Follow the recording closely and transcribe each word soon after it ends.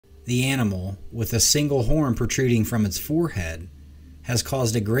The animal, with a single horn protruding from its forehead, has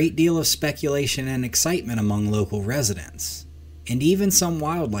caused a great deal of speculation and excitement among local residents, and even some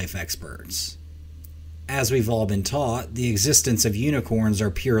wildlife experts. As we've all been taught, the existence of unicorns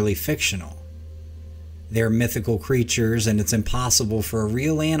are purely fictional. They're mythical creatures, and it's impossible for a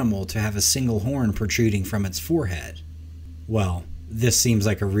real animal to have a single horn protruding from its forehead. Well, this seems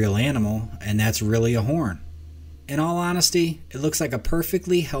like a real animal, and that's really a horn. In all honesty, it looks like a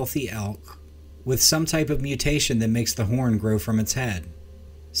perfectly healthy elk with some type of mutation that makes the horn grow from its head.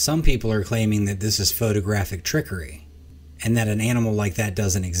 Some people are claiming that this is photographic trickery, and that an animal like that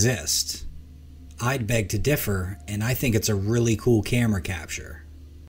doesn't exist. I'd beg to differ, and I think it's a really cool camera capture.